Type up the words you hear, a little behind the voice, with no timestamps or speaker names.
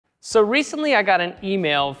So recently I got an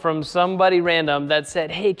email from somebody random that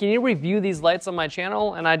said, hey, can you review these lights on my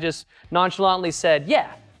channel? And I just nonchalantly said,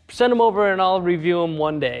 yeah, send them over and I'll review them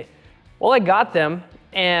one day. Well, I got them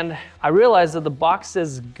and I realized that the box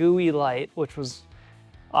says Gooey Light, which was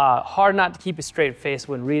hard not to keep a straight face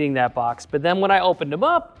when reading that box. But then when I opened them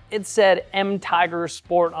up, it said M Tiger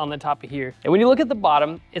Sport on the top of here. And when you look at the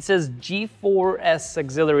bottom, it says G4S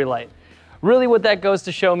Auxiliary Light. Really what that goes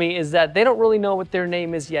to show me is that they don't really know what their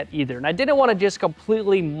name is yet either. And I didn't want to just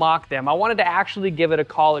completely mock them. I wanted to actually give it a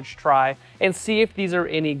college try and see if these are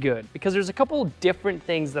any good. Because there's a couple different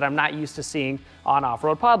things that I'm not used to seeing on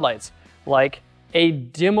off-road pod lights. Like a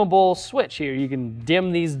dimmable switch here. You can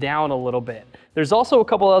dim these down a little bit. There's also a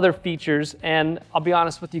couple other features, and I'll be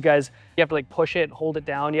honest with you guys, you have to like push it, hold it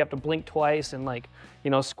down, you have to blink twice and like, you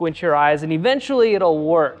know, squint your eyes, and eventually it'll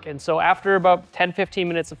work. And so after about 10-15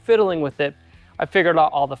 minutes of fiddling with it, I figured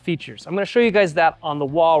out all the features. I'm gonna show you guys that on the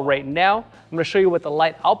wall right now. I'm gonna show you what the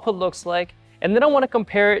light output looks like, and then I wanna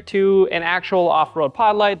compare it to an actual off-road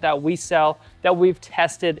pod light that we sell, that we've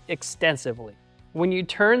tested extensively. When you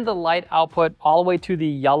turn the light output all the way to the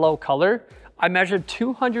yellow color, I measured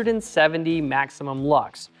 270 maximum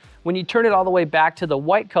lux. When you turn it all the way back to the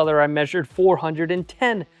white color, I measured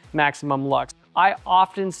 410 maximum lux. I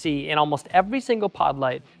often see in almost every single pod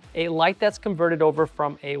light, a light that's converted over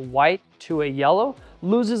from a white to a yellow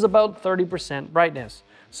loses about 30% brightness.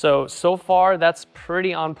 So far that's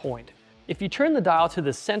pretty on point. If you turn the dial to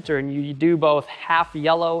the center and you do both half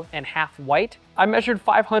yellow and half white, I measured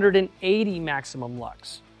 580 maximum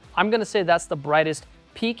lux. I'm gonna say that's the brightest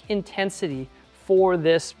peak intensity for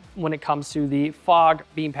this when it comes to the fog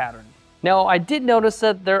beam pattern. Now, I did notice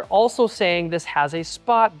that they're also saying this has a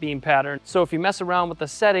spot beam pattern. So if you mess around with the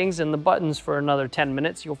settings and the buttons for another 10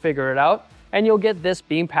 minutes, you'll figure it out and you'll get this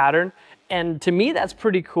beam pattern. And to me, that's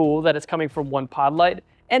pretty cool that it's coming from one pod light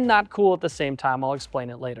and not cool at the same time. I'll explain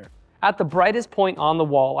it later. At the brightest point on the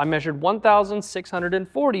wall, I measured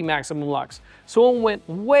 1,640 maximum lux. So it went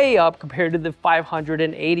way up compared to the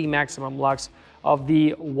 580 maximum lux of the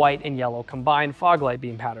white and yellow combined fog light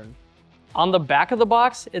beam pattern. On the back of the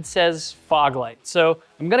box, it says fog light. So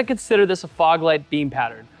I'm gonna consider this a fog light beam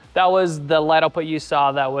pattern. That was the light output you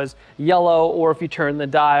saw that was yellow, or if you turn the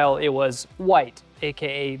dial, it was white,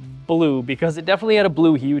 AKA blue, because it definitely had a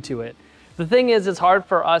blue hue to it. The thing is, it's hard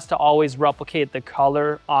for us to always replicate the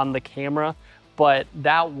color on the camera, but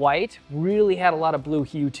that white really had a lot of blue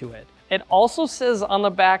hue to it. It also says on the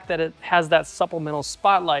back that it has that supplemental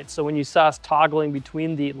spotlight. So when you saw us toggling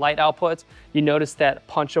between the light outputs, you noticed that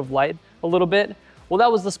punch of light a little bit. Well,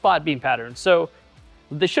 that was the spot beam pattern. So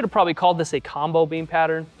they should have probably called this a combo beam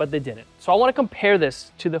pattern, but they didn't. So I want to compare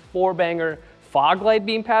this to the 4-banger fog light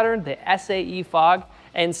beam pattern, the SAE fog,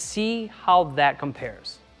 and see how that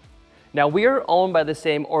compares. Now, we are owned by the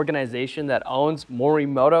same organization that owns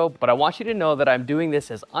Morimoto, but I want you to know that I'm doing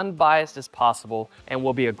this as unbiased as possible and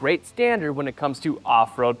will be a great standard when it comes to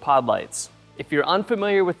off-road pod lights. If you're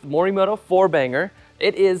unfamiliar with Morimoto 4-banger,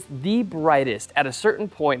 it is the brightest at a certain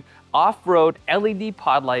point off-road LED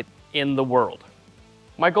pod light in the world.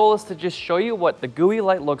 My goal is to just show you what the Gooey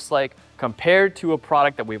Light looks like compared to a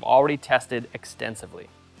product that we've already tested extensively.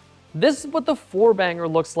 This is what the 4-banger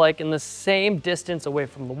looks like in the same distance away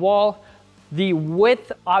from the wall. The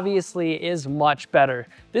width obviously is much better.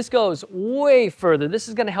 This goes way further. This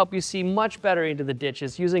is gonna help you see much better into the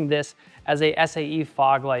ditches using this as a SAE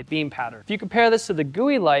fog light beam pattern. If you compare this to the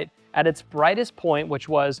Gooey Light at its brightest point, which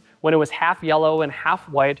was when it was half yellow and half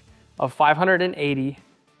white of 580,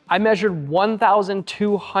 I measured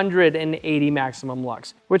 1,280 maximum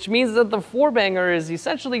lux, which means that the 4-banger is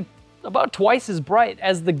essentially about twice as bright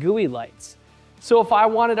as the Gooey Lights. So if I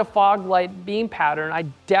wanted a fog light beam pattern, I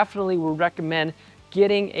definitely would recommend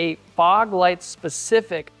getting a fog light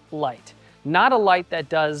specific light, not a light that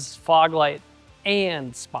does fog light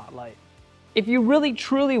and spotlight. If you really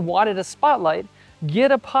truly wanted a spotlight,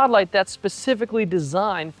 get a pod light that's specifically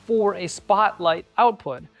designed for a spotlight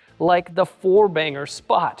output, like the 4-banger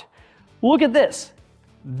Spot. Look at this.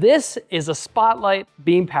 This is a spotlight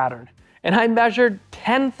beam pattern, and I measured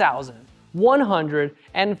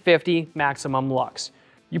 10,150 maximum lux.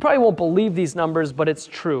 You probably won't believe these numbers, but it's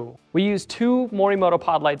true. We used 2 Morimoto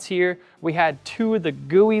pod lights here. We had 2 of the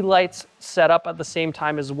Gooey Lights set up at the same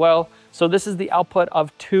time as well. So this is the output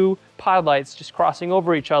of 2 pod lights just crossing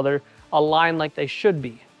over each other, aligned like they should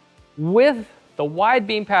be. With the wide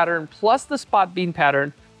beam pattern plus the spot beam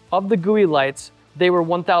pattern of the Gooey Lights, they were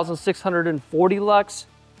 1,640 lux.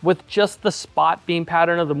 With just the spot beam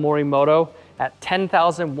pattern of the Morimoto at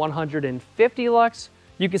 10,150 lux,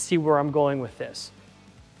 you can see where I'm going with this.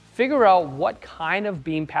 Figure out what kind of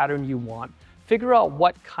beam pattern you want. figure out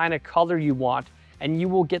what kind of color you want, and you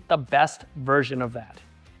will get the best version of that.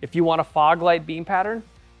 If you want a fog light beam pattern,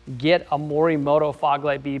 get a Morimoto fog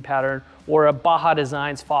light beam pattern, or a Baja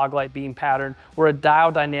Designs fog light beam pattern, or a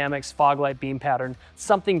Dial Dynamics fog light beam pattern,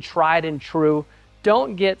 something tried and true.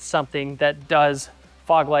 Don't get something that does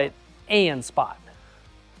fog light and spot.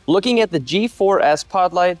 Looking at the G4S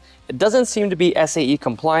pod light, it doesn't seem to be SAE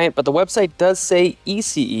compliant, but the website does say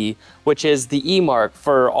ECE, which is the E mark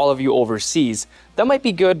for all of you overseas. That might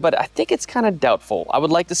be good, but I think it's kind of doubtful. I would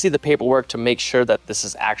like to see the paperwork to make sure that this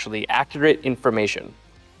is actually accurate information.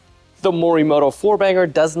 The Morimoto 4-banger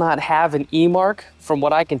does not have an E mark, from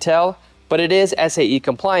what I can tell, but it is SAE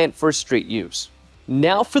compliant for street use.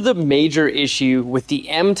 Now for the major issue with the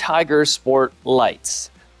M Tiger Sport lights.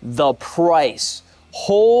 The price.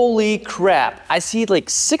 Holy crap. I see like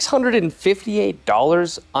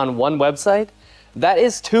 $658 on one website. That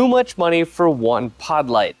is too much money for one pod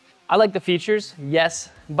light. I like the features, yes,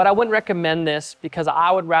 but I wouldn't recommend this because I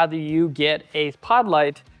would rather you get a pod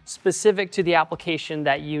light specific to the application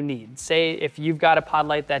that you need. Say if you've got a pod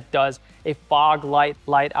light that does a fog light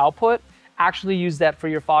output, actually use that for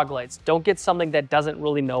your fog lights. Don't get something that doesn't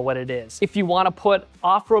really know what it is. If you want to put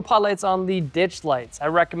off-road pod lights on the ditch lights, I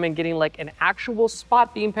recommend getting like an actual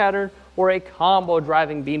spot beam pattern or a combo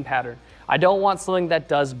driving beam pattern. I don't want something that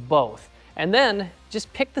does both. And then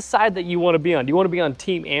just pick the side that you want to be on. Do you want to be on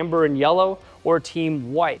team amber and yellow or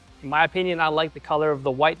team white? In my opinion, I like the color of the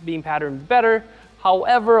white beam pattern better.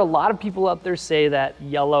 However, a lot of people out there say that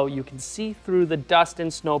yellow, you can see through the dust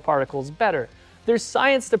and snow particles better. There's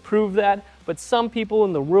science to prove that, but some people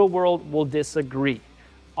in the real world will disagree.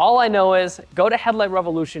 All I know is go to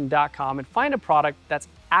headlightrevolution.com and find a product that's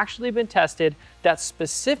actually been tested, that's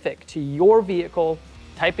specific to your vehicle.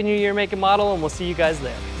 Type in your year, make, and model, and we'll see you guys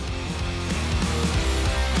there.